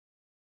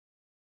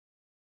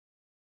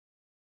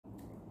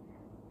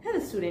Hello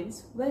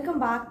students, welcome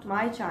back to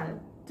my channel.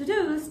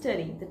 Today we will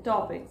study the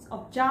topics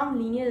of JAM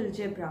linear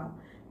algebra.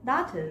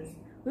 That is,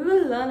 we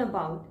will learn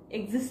about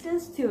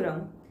existence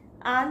theorem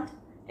and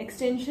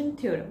extension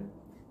theorem.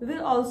 We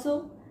will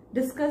also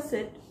discuss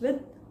it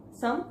with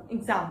some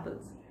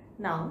examples.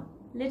 Now,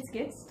 let's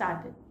get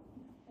started.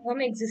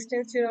 हम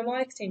existence theorem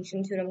और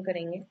extension theorem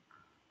करेंगे.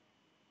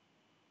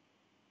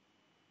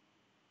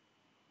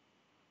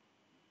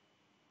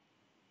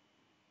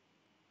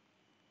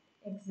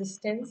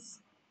 Existence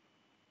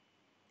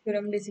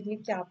theorem basically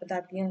क्या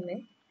बताती है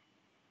हमें?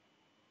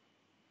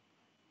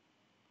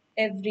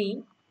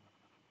 Every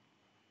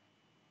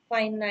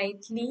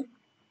finitely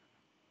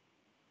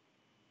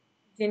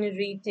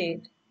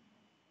generated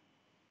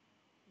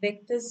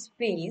vector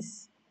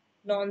space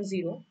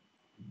non-zero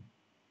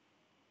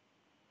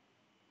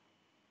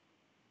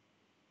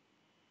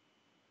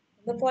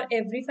for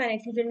every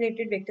finitely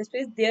generated vector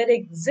space there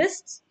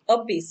exists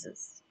a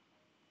basis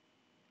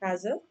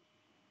as a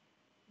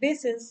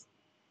basis.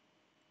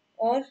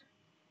 और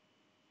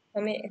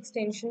हमें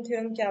extension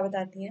theorem क्या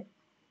बताती है?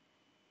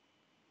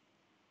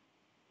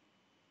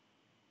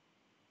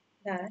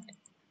 that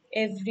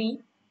every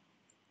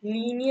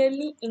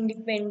linearly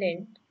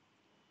independent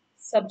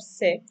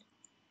subset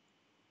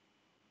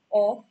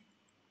of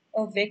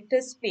a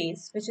vector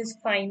space which is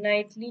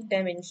finitely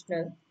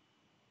dimensional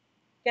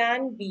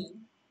can be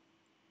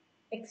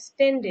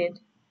extended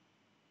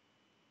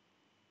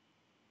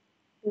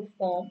to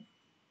form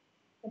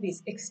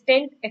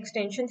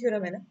extension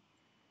theorem है ना,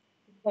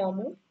 to form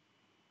a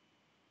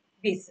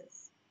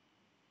basis.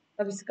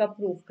 अब इसका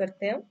proof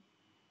करते हैं.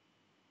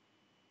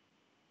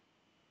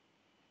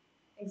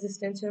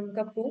 Existence theorem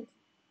का proof.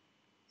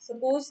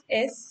 Suppose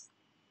S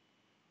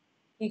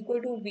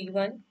equal to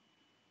V1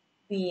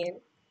 Vn,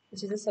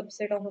 which is a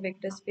subset of a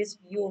vector space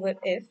V over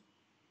F,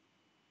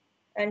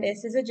 and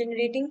S is a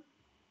generating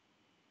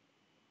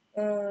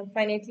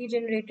finitely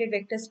generated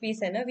vector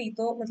space है ना. V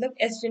तो मतलब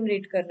S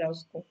generate कर रहा है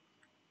उसको.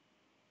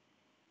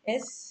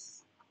 S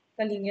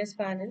का linear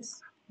span is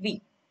V.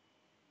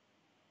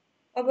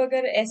 अब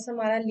अगर S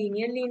हमारा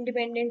linearly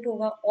independent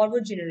होगा और वो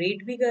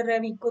generate भी कर रहा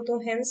है V को, तो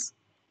hence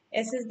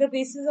S is the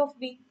basis of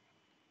V.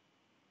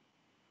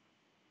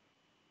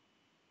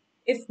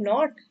 If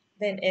not,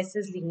 then S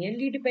is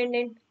linearly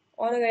dependent.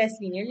 और अगर S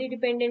linearly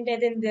dependent है,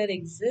 then there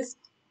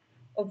exists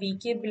a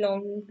Vk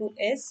belonging to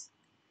S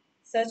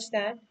such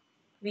that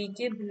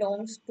Vk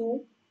belongs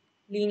to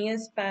linear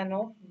span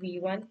of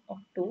V1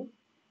 up to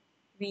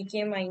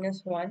Vk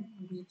minus 1,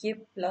 Vk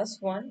plus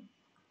 1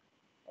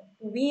 up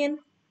to Vn.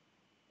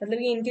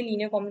 मतलब ये इनके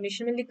linear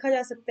combination में लिखा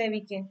जा सकता है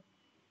Vk.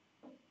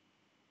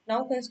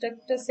 Now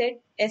construct a set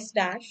S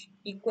dash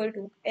equal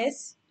to S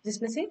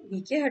जिसमें से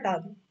Vk हटा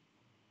दो.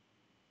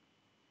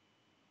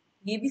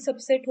 ये भी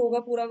सबसेट होगा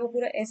पूरा का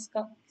पूरा S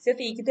का, सिर्फ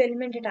एक ही तो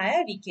एलिमेंट हटाया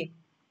है Vk.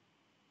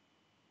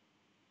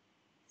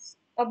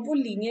 अब वो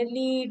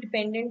लीनियरली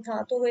डिपेंडेंट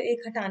था तो वो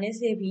एक हटाने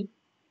से भी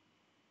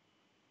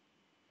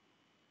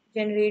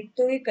जनरेट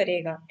तो ये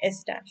करेगा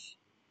S डैश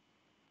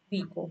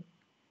V को,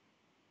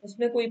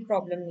 उसमें कोई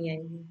प्रॉब्लम नहीं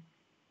आएगी.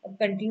 अब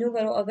कंटिन्यू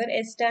करो. अगर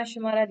S डैश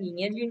हमारा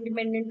लीनियरली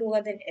इंडिपेंडेंट होगा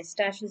then S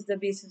dash is the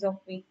basis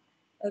of V.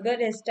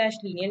 अगर S डैश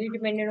लीनियरली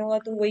डिपेंडेंट होगा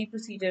तो वही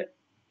प्रोसीजर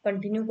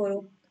कंटिन्यू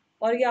करो.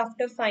 और ये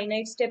आफ्टर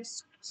फाइनाइट स्टेप्स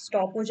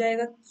स्टॉप हो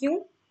जाएगा. क्यों?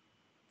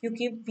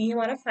 क्योंकि V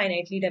हमारा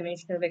फाइनाइटली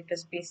डायमेंशनल वेक्टर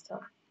स्पेस था.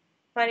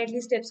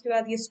 फाइनाइटली स्टेप्स के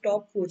बाद ये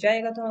स्टॉप हो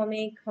जाएगा तो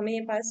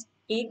हमें पास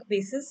एक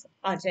बेसिस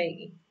आ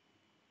जाएगी.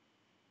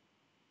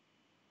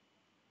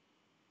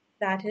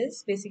 That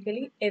is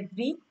basically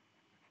every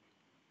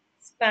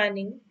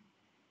spanning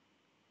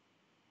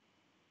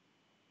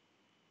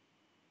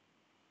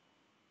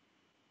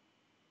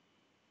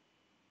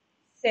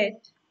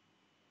set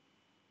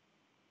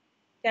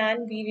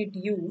can be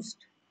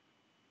reduced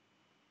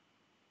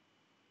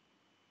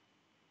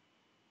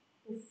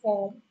to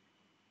form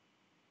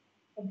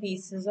a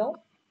basis of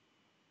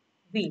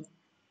V.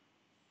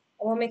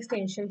 अब हम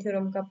एक्सटेंशन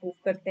थ्योरम का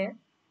प्रूफ करते हैं.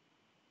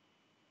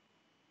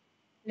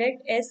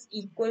 Let S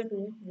equal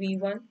to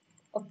V1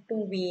 up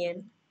to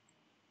Vn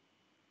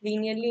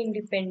linearly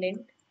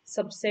independent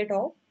subset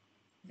of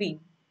V.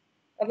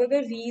 अब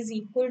अगर V is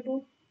equal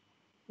to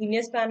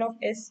linear span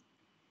of S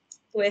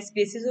तो S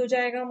basis हो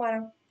जाएगा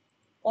हमारा.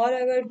 और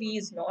अगर V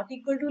is not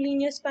equal to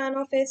linear span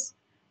of S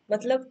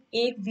मतलब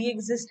एक V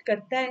exist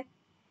करता है,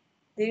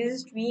 there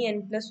is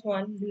Vn plus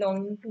 1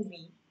 belonging to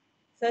V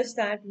such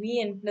that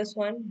Vn plus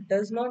 1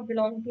 does not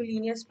belong to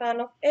linear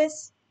span of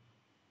S.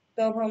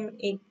 तो अब हम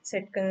एक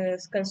सेट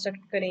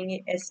कंस्ट्रक्ट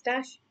करेंगे S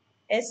dash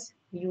S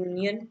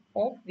union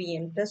of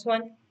Vn plus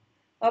 1.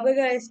 अब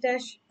अगर S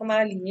डैश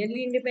हमारा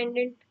लीनियरली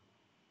इंडिपेंडेंट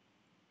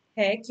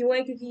है, क्यों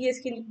है? क्योंकि ये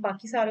इसके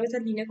बाकी सारों के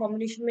साथ लीनियर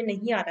कॉम्बिनेशन में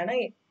नहीं आ रहा ना.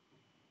 ये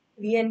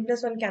Vn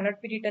plus 1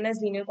 cannot be written as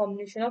linear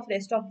combination of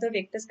rest of the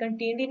vectors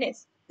contained in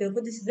S.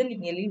 Therefore this is a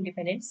linearly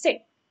independent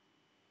set.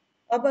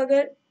 अब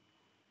अगर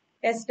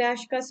S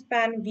डैश का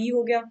स्पैन V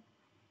हो गया,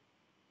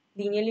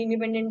 लीनियरली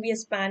इंडिपेंडेंट भी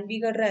स्पैन भी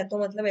कर रहा है, तो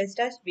मतलब S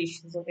डैश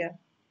बेसिस हो गया.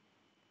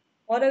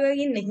 और अगर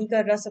ये नहीं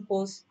कर रहा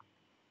सपोज,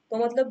 तो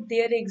मतलब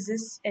there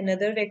exist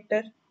another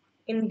vector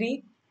in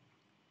V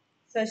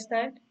such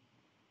that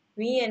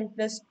Vn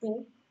plus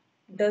 2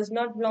 does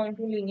not belong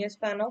to linear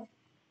span of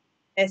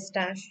S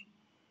dash,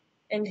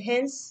 and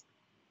hence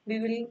we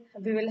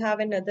will have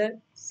another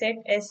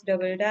set S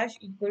double dash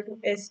equal to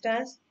S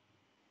dash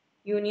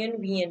union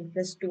Vn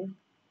plus 2.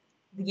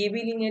 ये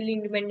भी linearly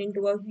independent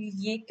हुआ कि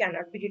ये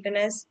cannot be written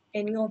as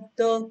any of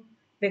the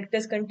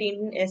vectors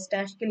contained in S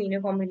dash के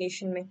linear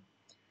combination में,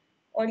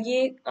 और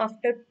ये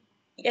after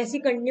ऐसे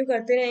कंटिन्यू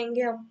करते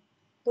रहेंगे हम,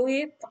 तो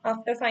ये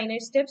आफ्टर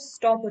फाइनाइट स्टेप्स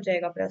स्टॉप हो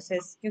जाएगा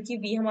प्रोसेस, क्योंकि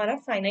v हमारा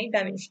फाइनाइट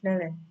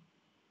डायमेंशनल है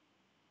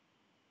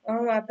और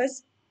हमारे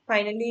पास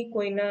फाइनली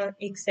कोई ना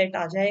एक सेट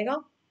आ जाएगा,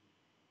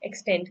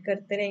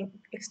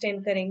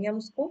 एक्सटेंड करेंगे हम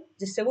उसको,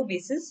 जिससे वो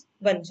बेसिस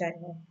बन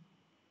जाएगा।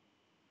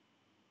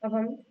 अब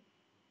हम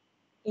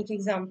एक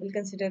एग्जांपल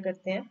कंसिडर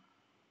करते हैं।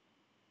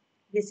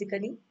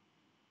 बेसिकली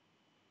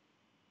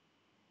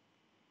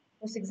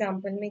उस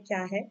एग्जांपल में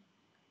क्या है,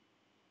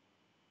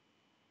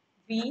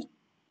 V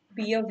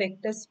be a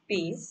vector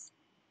space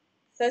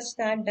such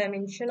that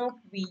dimension of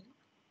V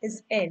is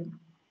n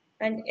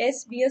and S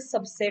be a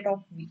subset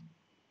of V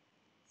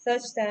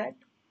such that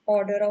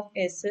order of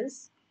S is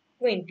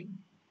 20.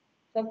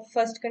 तो अब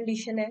फर्स्ट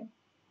कंडीशन है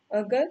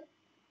अगर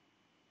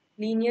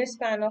linear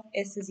span of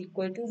S is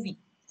equal to V।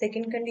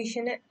 Second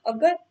condition है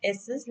अगर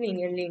S is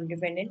linearly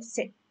independent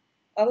से।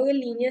 अब अगर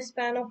linear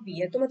span of V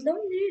है तो मतलब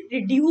मुझे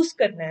रिड्यूस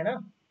करना है ना,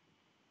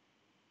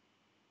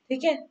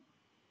 ठीक है।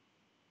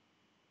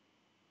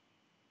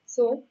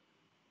 So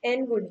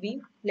n would be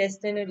less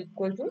than or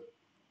equal to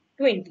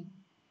 20.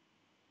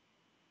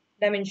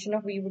 Dimension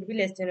of V would be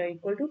less than or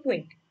equal to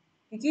 20,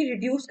 क्योंकि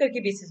रिड्यूस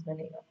करके बेसिस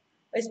बनेगा।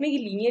 और इसमें ये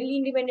लीनियरली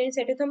इंडिपेंडेंट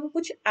सेट है तो हम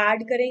कुछ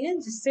ऐड करेंगे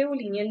जिससे वो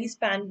लीनियरली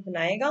स्पैन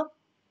बनाएगा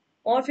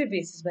और फिर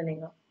बेसिस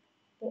बनेगा।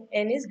 तो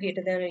n इज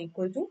ग्रेटर देन और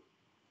इक्वल टू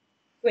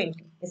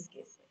 20 इस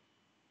केस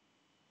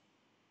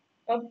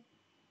में। अब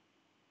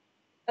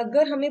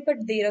अगर हमें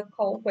पर दे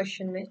रखा हो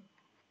क्वेश्चन में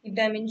कि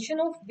डायमेंशन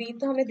ऑफ v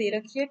तो हमें दे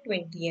रखी है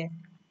 20 है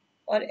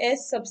और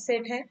s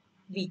सबसेट है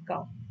v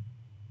का।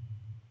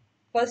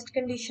 फर्स्ट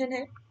कंडीशन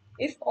है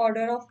if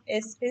order of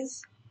s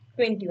is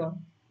 21।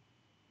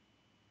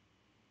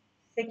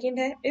 Second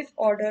है if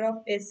order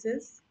of s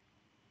is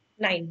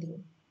 19।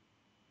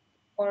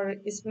 और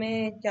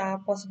इसमें क्या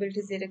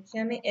पॉसिबिलिटीज दे रखी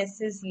है हमें,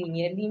 s is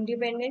linearly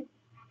independent,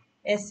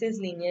 s is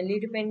linearly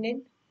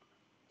dependent,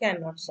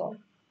 can not solve.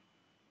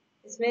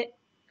 इसमें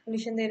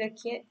कंडीशन दे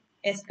रखी है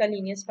s का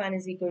linear span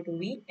is equal to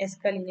v, s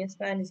का linear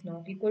span is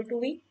not equal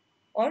to v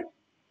और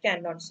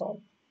कैन नॉट सॉल्व।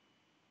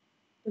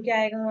 तो क्या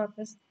आएगा हमारे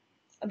पास,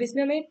 अब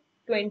इसमें हमें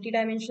 20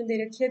 डायमेंशन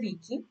दे रखी है v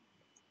की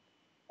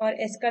और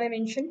s का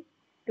डायमेंशन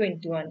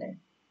 21 है।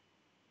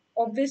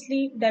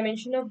 ऑब्वियसली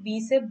डायमेंशन ऑफ v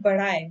से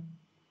बड़ा है,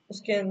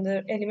 उसके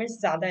अंदर एलिमेंट्स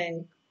ज़्यादा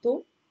है, तो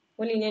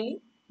वो लीनियरली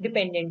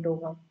डिपेंडेंट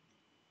होगा।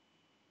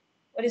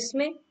 और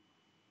इसमें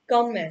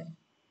कम है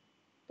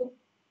तो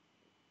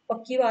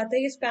पक्की बात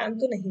है ये स्पैन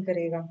तो नहीं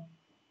करेगा।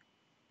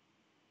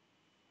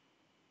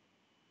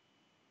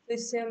 तो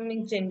इससे हम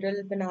एक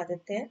जनरल बना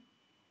देते हैं,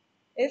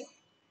 if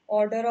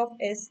order of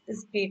s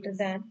is greater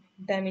than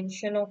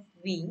dimension of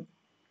v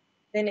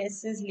then s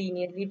is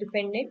linearly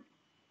dependent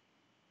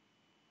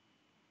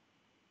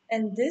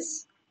and this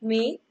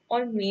may or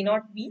may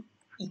not be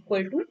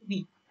equal to v,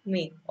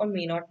 may or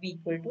may not be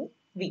equal to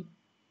v,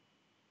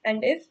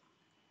 and if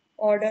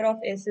order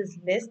of s is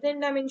less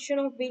than dimension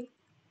of v,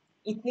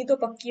 इतनी तो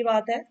पक्की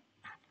बात है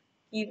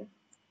कि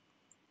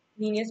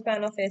linear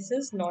span of s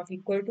is not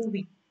equal to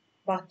v,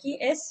 बाकी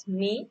s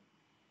may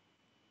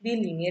be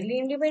linearly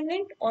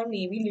independent or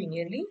may be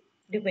linearly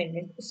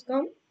dependent, उसका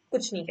हम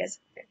कुछ नहीं कह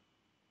सकते।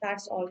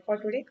 That's all for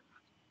today.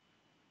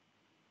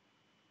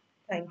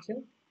 Thank you.